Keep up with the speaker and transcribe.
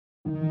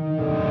Yeah.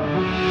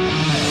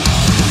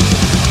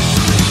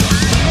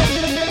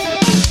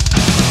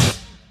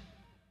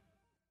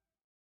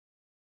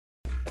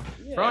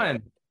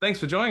 Brian, thanks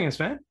for joining us,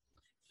 man.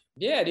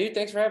 Yeah, dude.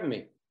 Thanks for having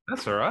me.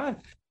 That's all right.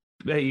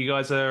 Yeah, you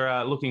guys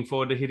are looking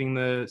forward to hitting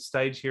the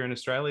stage here in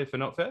Australia for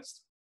Knotfest?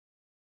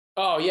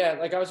 Oh, yeah.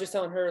 Like I was just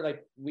telling her,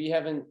 like we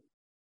haven't,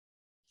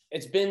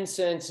 it's been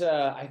since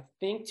I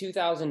think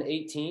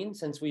 2018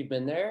 since we've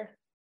been there.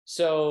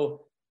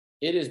 So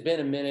it has been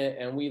a minute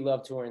and we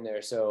love touring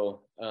there.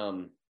 So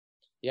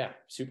yeah,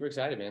 super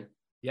excited, man.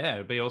 Yeah,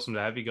 it'd be awesome to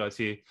have you guys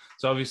here.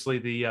 So obviously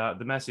the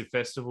massive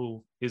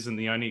festival isn't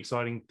the only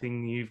exciting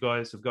thing you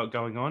guys have got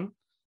going on.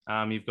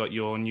 You've got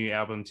your new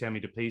album "Tear Me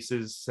to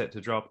Pieces" set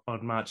to drop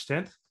on March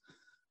 10th.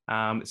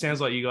 It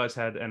sounds like you guys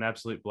had an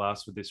absolute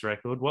blast with this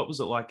record. What was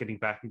it like getting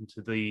back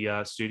into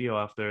the studio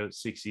after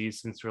 6 years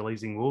since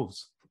releasing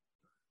Wolves?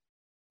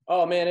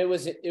 Oh man, it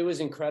was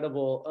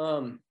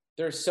incredible.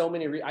 There's so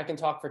many I can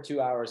talk for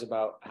 2 hours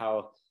about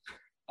how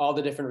all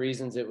the different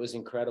reasons it was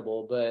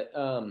incredible, but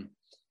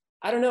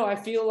I don't know. I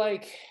feel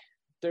like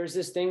there's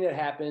this thing that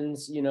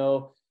happens,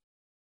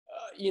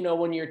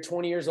 when you're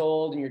 20 years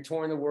old and you're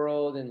touring the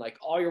world and like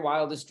all your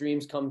wildest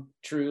dreams come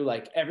true,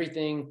 like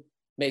everything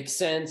makes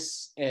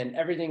sense and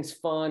everything's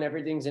fun,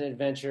 everything's an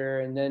adventure.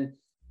 And then,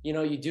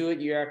 you do it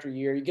year after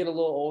year, you get a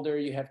little older,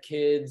 you have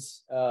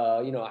kids,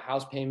 a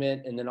house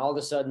payment. And then all of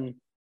a sudden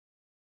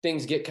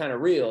things get kind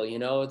of real,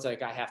 it's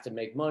like, I have to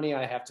make money.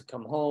 I have to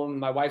come home.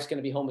 My wife's going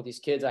to be home with these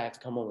kids. I have to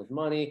come home with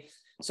money.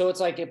 So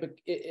it's like,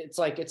 it's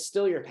like, it's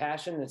still your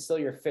passion. It's still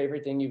your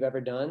favorite thing you've ever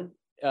done.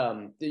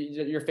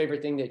 Your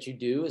favorite thing that you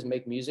do is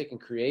make music and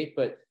create,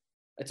 but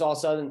it's all of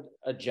a sudden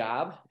a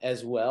job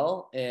as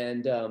well.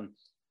 And,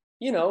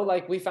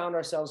 like we found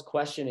ourselves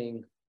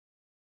questioning,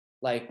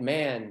 like,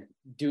 man,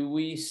 do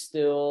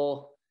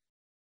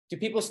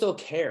people still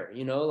care?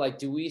 Like,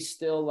 do we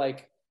still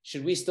like,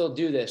 should we still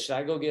do this? Should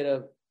I go get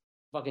a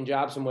fucking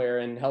job somewhere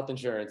and health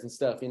insurance and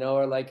stuff,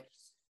 or like,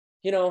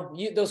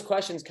 those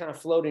questions kind of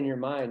float in your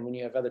mind when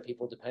you have other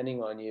people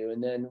depending on you.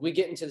 And then we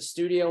get into the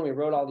studio and we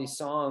wrote all these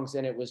songs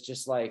and it was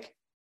just like,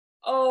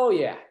 oh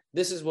yeah,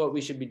 this is what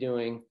we should be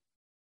doing.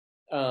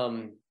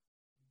 Um,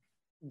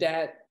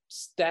 that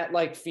that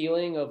like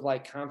feeling of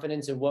like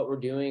confidence in what we're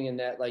doing and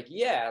that like,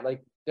 yeah,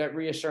 like that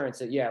reassurance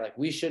that, yeah, like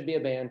we should be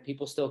a band,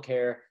 people still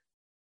care.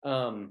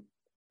 Um,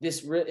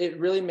 it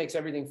really makes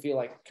everything feel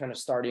like kind of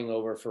starting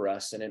over for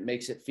us, and it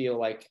makes it feel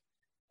like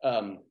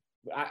um,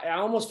 I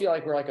almost feel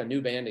like we're like a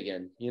new band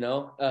again.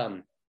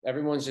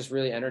 Everyone's just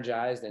really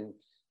energized and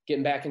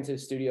getting back into the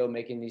studio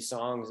making these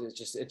songs.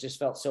 It just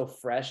felt so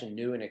fresh and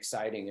new and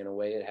exciting in a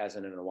way it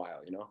hasn't in a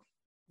while.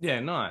 Yeah,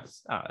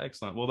 nice.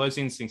 Excellent. Well, those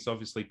instincts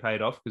obviously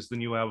paid off because the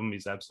new album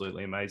is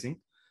absolutely amazing.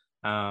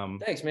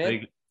 Thanks, So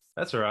man.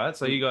 that's all right.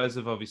 So you guys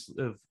have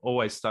obviously have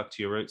always stuck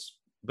to your roots,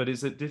 but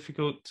is it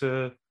difficult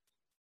to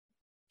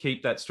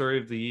keep that story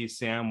of the year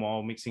sound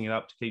while mixing it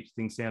up to keep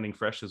things sounding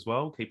fresh as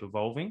well, keep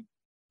evolving?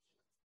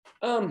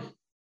 Um,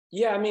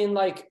 yeah, I mean,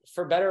 like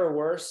for better or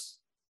worse,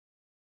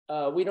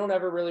 we don't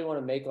ever really want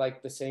to make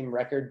like the same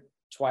record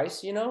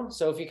twice.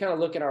 So if you kind of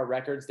look at our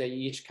records, they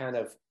each kind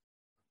of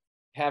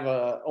have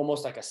a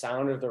almost like a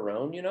sound of their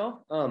own. Yeah.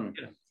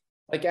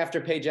 Like after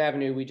Page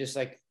Avenue, we just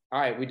like, all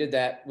right, we did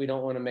that. We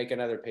don't want to make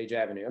another Page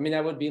Avenue. I mean,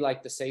 that would be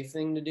like the safe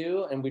thing to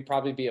do, and we'd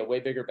probably be a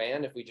way bigger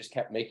band if we just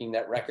kept making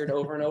that record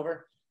over and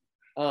over.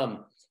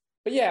 Um,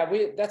 but yeah,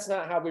 we that's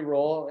not how we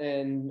roll.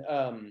 And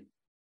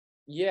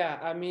yeah,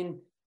 I mean,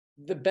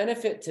 the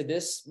benefit to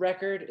this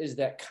record is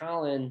that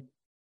Colin,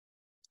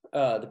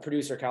 the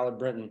producer, Colin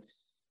Brinton,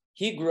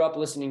 he grew up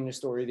listening to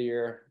Story of the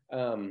Year.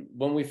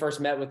 When we first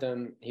met with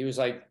him, he was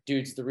like,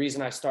 dudes, the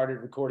reason I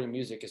started recording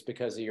music is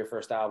because of your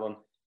first album.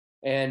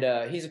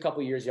 And he's a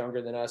couple years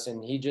younger than us.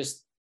 And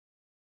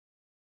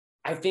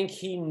I think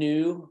he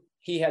knew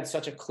he had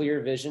such a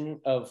clear vision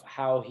of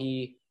how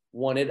he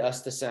wanted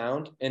us to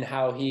sound and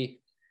how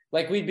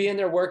like we'd be in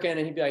there working and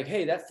he'd be like,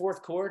 hey, that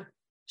fourth chord,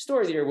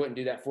 Story of the Year wouldn't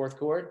do that fourth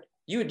chord.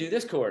 You would do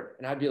this chord.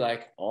 And I'd be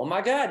like, oh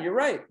my God, you're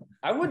right.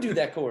 I would do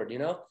that chord.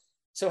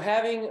 So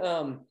having,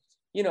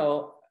 you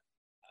know,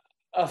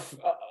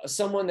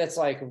 someone that's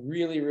like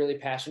really, really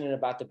passionate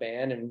about the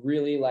band and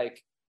really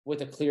like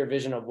with a clear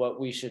vision of what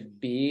we should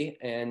be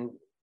and,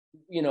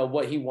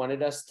 what he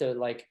wanted us to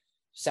like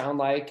sound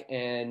like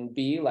and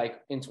be like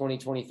in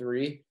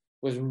 2023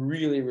 was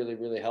really, really,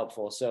 really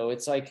helpful. So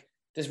it's like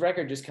this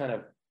record just kind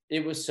of,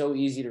 it was so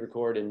easy to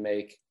record and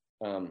make.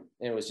 And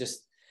it was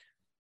just,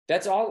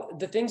 that's all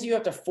the things you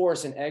have to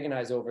force and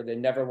agonize over that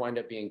never wind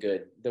up being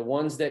good. The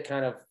ones that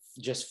kind of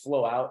just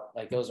flow out,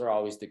 like those are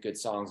always the good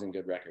songs and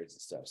good records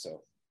and stuff.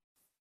 So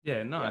Yeah,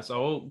 yeah. nice.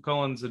 Well,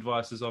 Colin's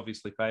advice has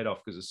obviously paid off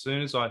because as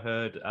soon as I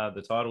heard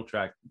the title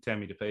track, Tear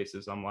Me to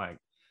Pieces, I'm like,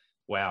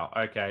 wow,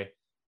 okay,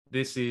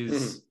 this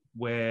is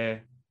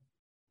where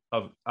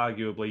of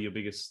arguably your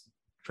biggest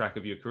track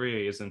of your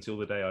career is Until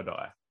the Day I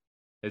Die.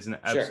 It's an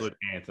Sure. absolute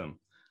anthem.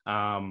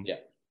 Um, Yeah.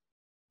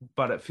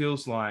 but it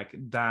feels like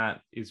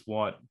that is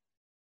what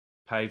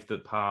paved the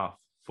path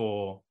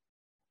for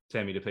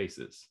Tear Me to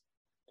Pieces.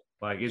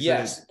 Like, is it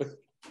Yes. But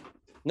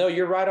No,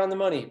 you're right on the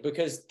money,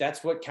 because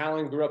that's what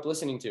Callan grew up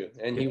listening to.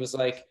 And he was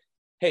like,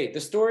 hey,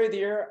 the story of the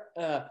year,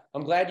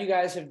 I'm glad you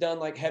guys have done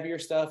like heavier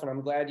stuff, and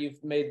I'm glad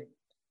you've made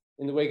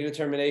In the Wake of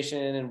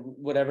Determination and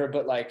whatever,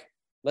 but like,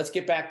 let's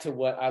get back to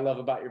what I love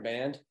about your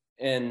band.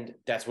 And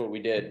that's what we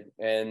did.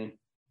 And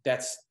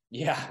that's,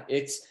 yeah,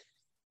 it's,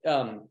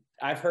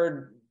 I've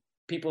heard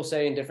people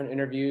say in different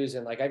interviews,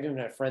 and like I've even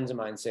had friends of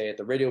mine say it,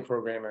 the radio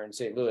programmer in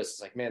St. Louis,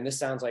 it's like, man, this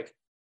sounds like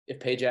if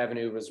Page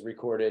Avenue was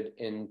recorded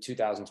in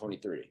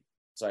 2023.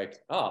 It's like,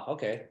 oh,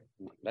 okay,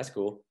 that's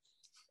cool,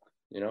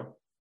 you know?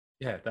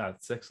 Yeah,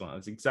 that's excellent.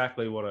 That's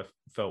exactly what I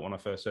felt when I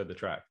first heard the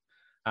track.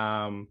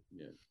 Yeah.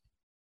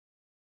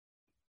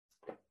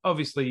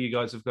 Obviously, you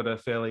guys have got a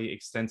fairly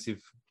extensive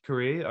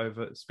career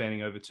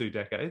spanning over 2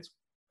 decades.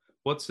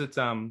 What's it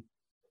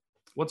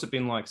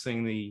been like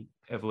seeing the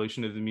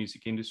evolution of the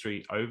music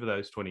industry over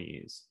those 20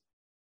 years?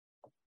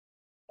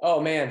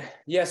 Oh man,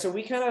 yeah. So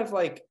we kind of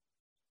like,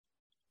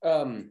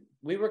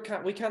 we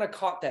kind of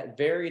caught that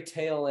very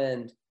tail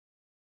end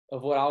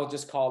of what I'll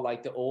just call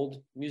like the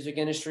old music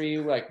industry,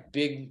 like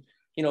big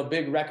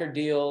record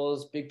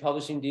deals, big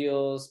publishing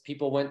deals.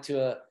 People went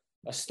to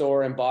a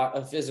store and bought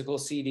a physical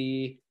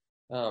CD.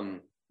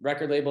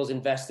 Record labels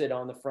invested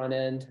on the front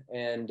end.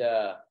 And,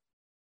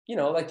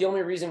 like the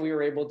only reason we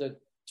were able to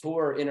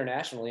tour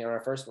internationally on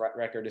our first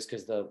record is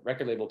because the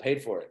record label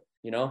paid for it,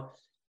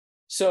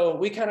 So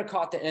we kind of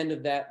caught the end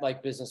of that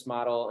like business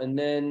model. And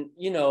then,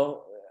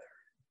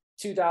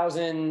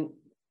 2000,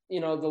 the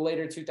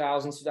later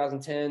 2000s,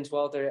 2010,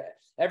 12, 30,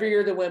 every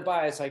year that went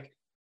by, it's like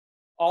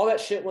all that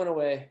shit went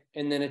away.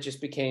 And then it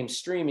just became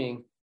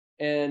streaming.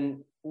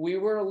 And we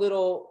were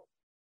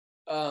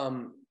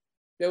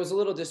it was a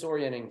little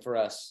disorienting for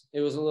us.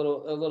 It was a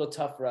little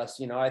tough for us.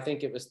 I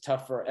think it was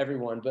tough for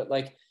everyone, but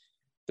like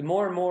the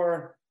more and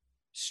more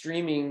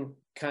streaming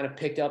kind of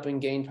picked up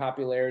and gained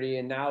popularity,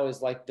 and now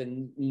is like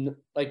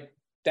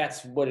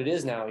that's what it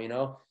is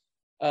now.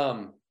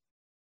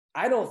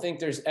 I don't think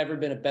there's ever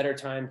been a better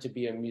time to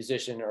be a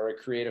musician or a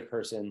creative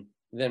person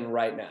than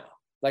right now.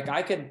 Like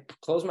I could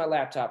close my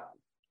laptop,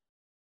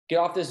 get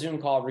off this Zoom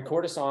call,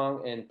 record a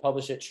song, and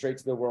publish it straight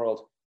to the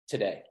world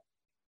today,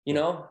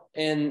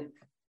 and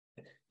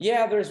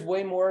yeah, there's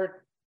way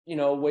more,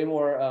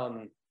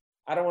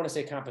 I don't want to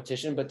say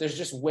competition, but there's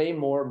just way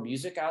more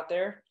music out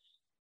there,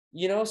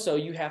 so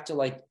you have to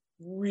like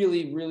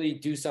really, really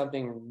do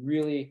something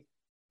really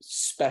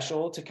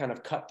special to kind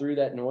of cut through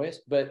that noise.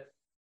 But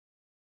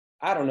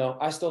I don't know.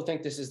 I still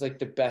think this is like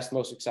the best,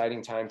 most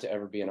exciting time to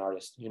ever be an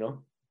artist,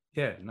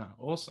 Yeah, no,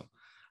 awesome.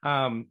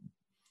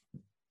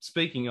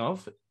 Speaking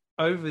of,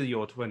 over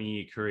your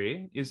 20-year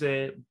career, is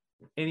there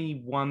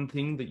any one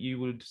thing that you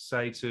would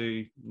say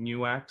to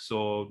new acts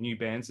or new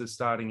bands that are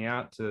starting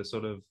out to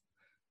sort of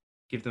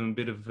give them a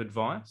bit of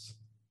advice?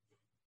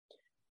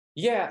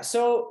 Yeah.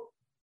 So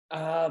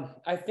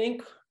I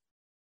think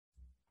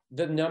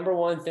the number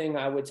one thing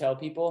I would tell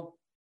people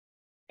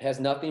has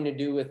nothing to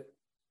do with,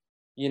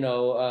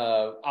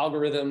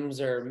 algorithms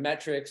or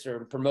metrics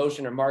or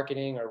promotion or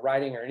marketing or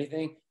writing or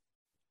anything.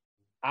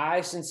 I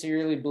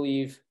sincerely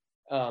believe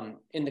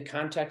in the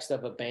context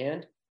of a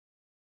band,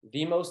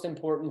 the most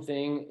important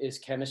thing is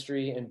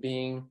chemistry and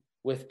being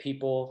with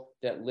people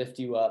that lift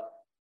you up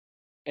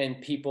and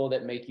people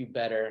that make you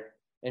better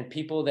and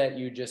people that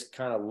you just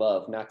kind of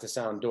love, not to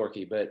sound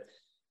dorky, but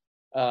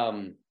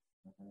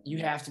you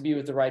have to be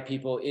with the right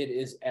people. It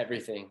is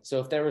everything. So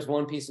if there was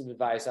one piece of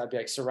advice, I'd be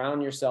like,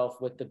 surround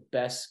yourself with the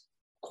best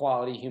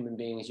quality human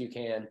beings you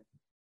can,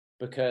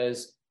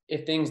 because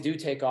if things do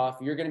take off,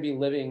 you're going to be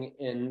living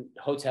in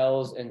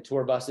hotels and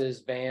tour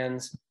buses,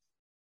 vans,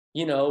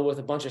 with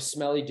a bunch of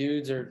smelly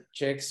dudes or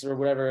chicks or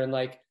whatever. And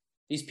like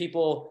these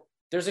people,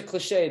 there's a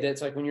cliche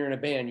that's like when you're in a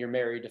band, you're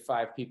married to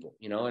 5 people,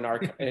 and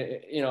our,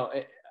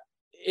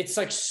 it's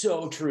like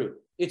so true.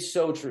 It's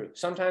so true.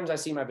 Sometimes I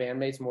see my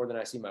bandmates more than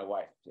I see my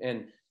wife.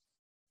 And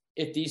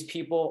if these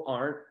people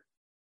aren't,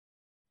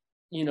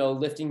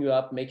 lifting you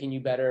up, making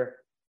you better,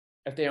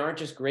 if they aren't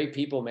just great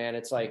people, man,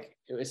 it's like,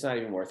 it's not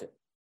even worth it.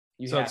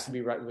 You have to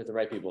be right with the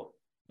right people.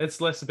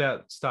 It's less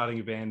about starting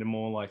a band and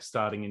more like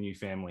starting a new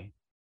family.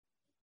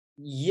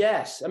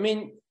 Yes. I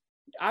mean,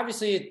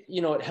 obviously,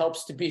 it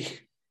helps to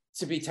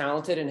be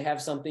talented and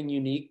have something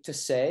unique to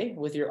say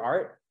with your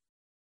art.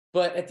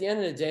 But at the end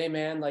of the day,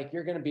 man, like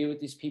you're going to be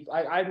with these people.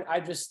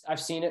 I've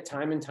seen it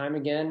time and time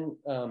again.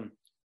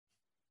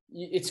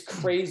 It's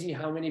crazy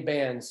how many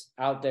bands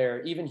out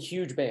there, even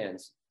huge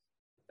bands.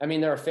 I mean,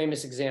 there are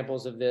famous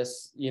examples of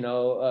this,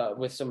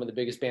 with some of the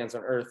biggest bands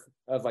on earth,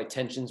 of like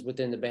tensions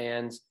within the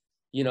bands,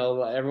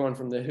 everyone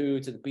from the Who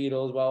to the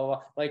Beatles, blah, blah,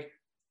 blah. Like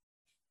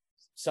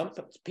some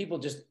people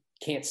just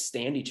can't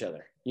stand each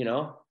other,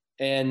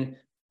 and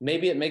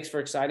maybe it makes for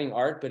exciting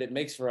art, but it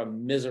makes for a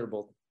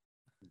miserable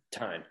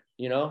time,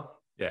 Yeah.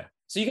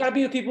 So you got to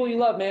be with people you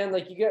love, man.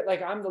 Like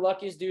I'm the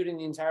luckiest dude in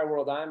the entire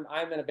world.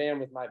 I'm in a band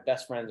with my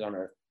best friends on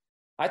earth.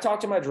 I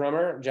talk to my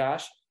drummer,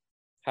 Josh.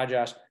 Hi,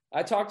 Josh.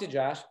 I talk to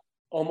Josh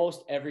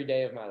almost every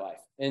day of my life,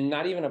 and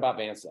not even about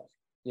band stuff,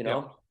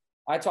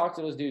 I talk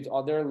to those dudes.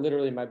 They're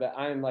literally my best.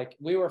 I'm like,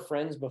 we were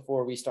friends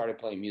before we started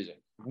playing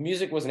music.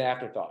 music was an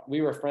afterthought.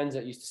 We were friends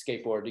that used to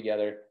skateboard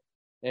together,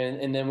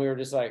 and then we were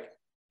just like,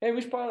 hey,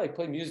 we should probably like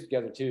play music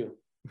together too.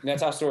 And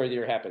that's how Story of the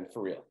Year happened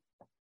for real.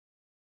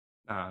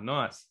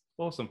 Nice.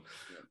 Awesome.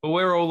 Well,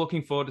 we're all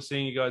looking forward to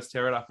seeing you guys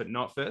tear it up at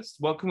Knotfest.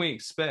 What can we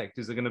expect?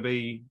 Is it going to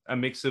be a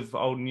mix of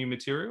old and new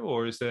material,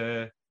 or is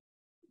there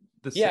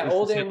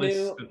old and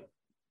new?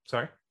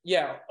 Sorry.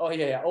 Yeah. Oh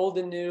yeah. Old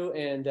and new,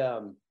 and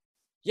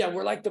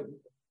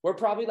we're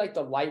probably like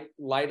the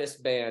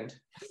lightest band,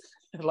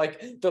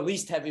 like the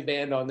least heavy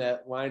band on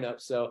that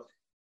lineup. So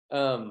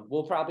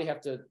we'll probably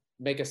have to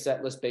make a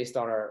set list based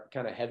on our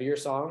kind of heavier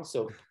songs.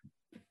 So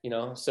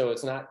so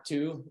it's not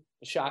too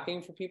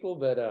shocking for people,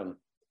 but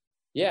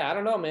I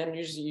don't know, man.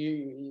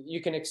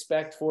 You can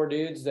expect 4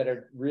 dudes that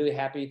are really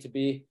happy to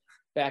be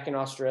back in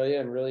Australia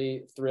and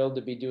really thrilled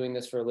to be doing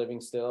this for a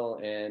living still.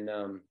 And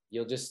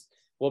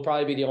we'll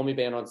probably be the only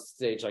band on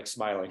stage like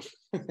smiling,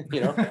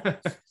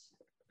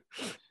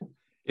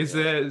 Is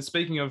there,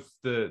 speaking of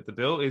the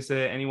bill, is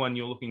there anyone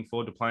you're looking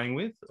forward to playing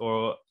with,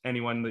 or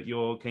anyone that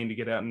you're keen to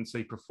get out and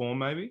see perform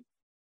maybe?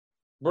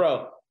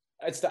 Bro,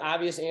 it's the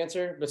obvious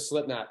answer, but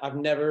Slipknot. I've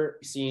never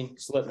seen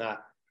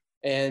Slipknot.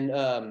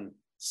 And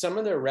some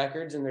of their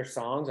records and their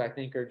songs, I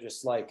think, are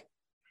just like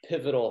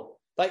pivotal.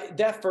 Like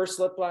that first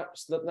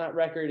Slipknot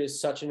record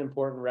is such an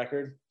important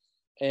record.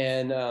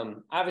 And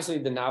obviously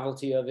the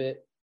novelty of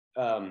it.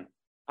 I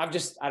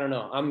don't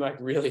know. I'm like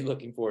really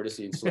looking forward to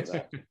seeing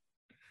Slipknot.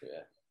 Yeah.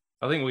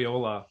 I think we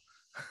all are.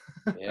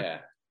 Yeah.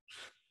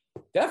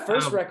 That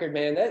first record,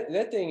 man,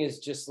 that thing is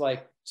just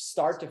like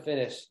start to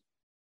finish,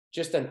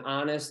 just an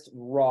honest,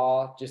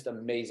 raw, just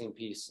amazing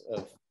piece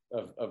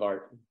of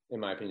art, in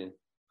my opinion.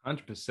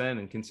 100%.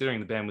 And considering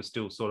the band was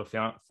still sort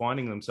of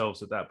finding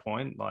themselves at that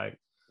point, like,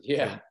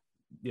 yeah.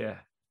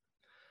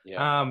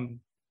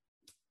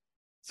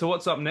 So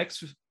what's up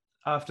next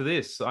after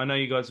this? I know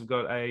you guys have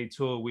got a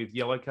tour with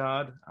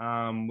Yellowcard,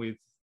 with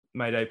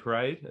Mayday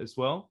Parade as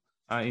well,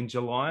 in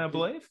July, I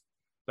believe,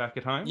 back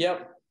at home.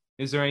 Yep.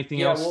 Is there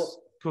anything else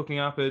cooking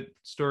up at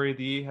Story of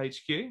the Year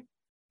HQ?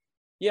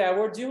 Yeah,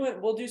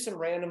 we'll do some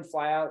random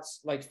flyouts,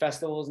 like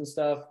festivals and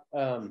stuff.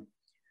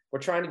 We're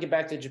trying to get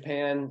back to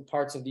Japan,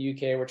 parts of the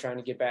UK. We're trying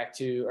to get back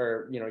to,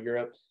 or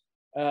Europe.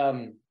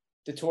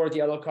 The tour with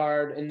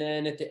Yellowcard, and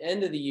then at the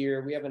end of the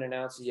year, we haven't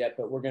announced it yet,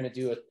 but we're gonna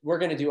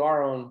do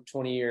our own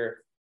 20-year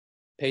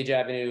Page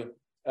Avenue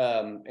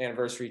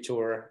anniversary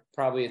tour,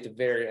 probably at the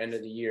very end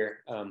of the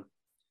year.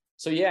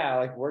 So yeah,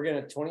 like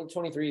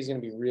 2023 is gonna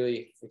be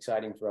really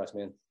exciting for us,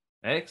 man.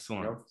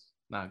 Excellent.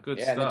 Good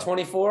stuff. And then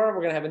 24,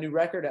 we're gonna have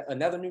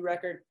another new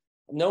record.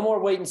 No more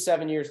waiting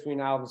 7 years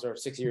between albums, or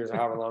 6 years, or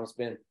however long it's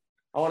been.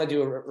 I want to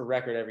do a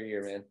record every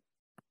year, man.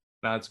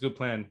 It's a good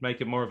plan. Make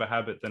it more of a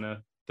habit than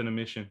a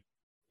mission.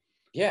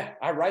 Yeah,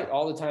 I write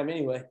all the time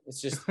anyway.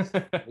 It's just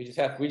we just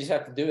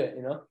have to do it,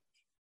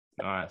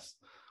 Nice.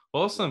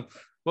 Awesome.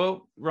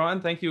 Well,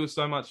 Ryan, thank you. It was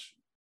so much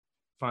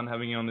fun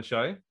having you on the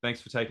show.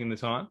 Thanks for taking the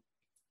time.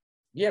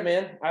 Yeah,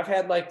 man. I've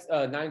had like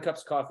 9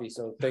 cups of coffee,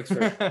 so thanks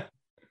for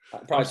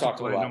probably talked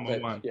a lot.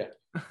 But,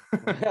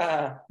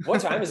 yeah. What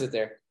time is it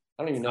there?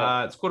 I don't even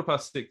know. It's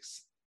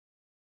 6:15.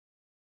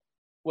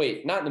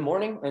 Wait, not in the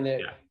morning? Or in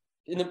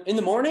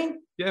the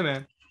morning? Yeah,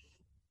 man.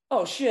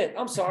 Oh shit.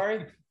 I'm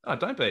sorry. Oh,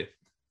 don't be.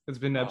 It's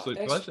been an absolute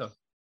pleasure.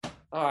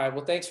 All right.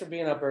 Well, thanks for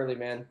being up early,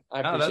 man. I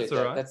appreciate that's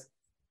all that.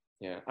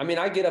 Right. I mean,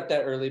 I get up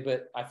that early,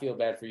 but I feel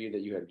bad for you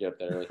that you had to get up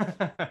that early.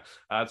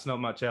 It's not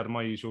much out of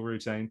my usual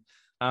routine.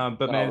 But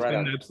man, it's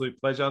been an absolute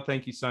pleasure.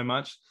 Thank you so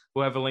much.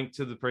 We'll have a link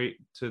to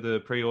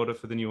the pre-order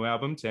for the new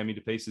album, Tear Me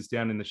to Pieces,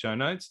 down in the show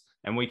notes.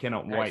 And we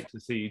cannot wait to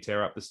see you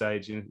tear up the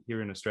stage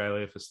here in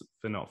Australia for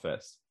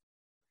Knotfest.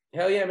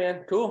 Hell yeah,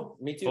 man. Cool.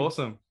 Me too.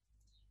 Awesome.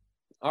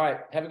 All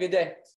right. Have a good day.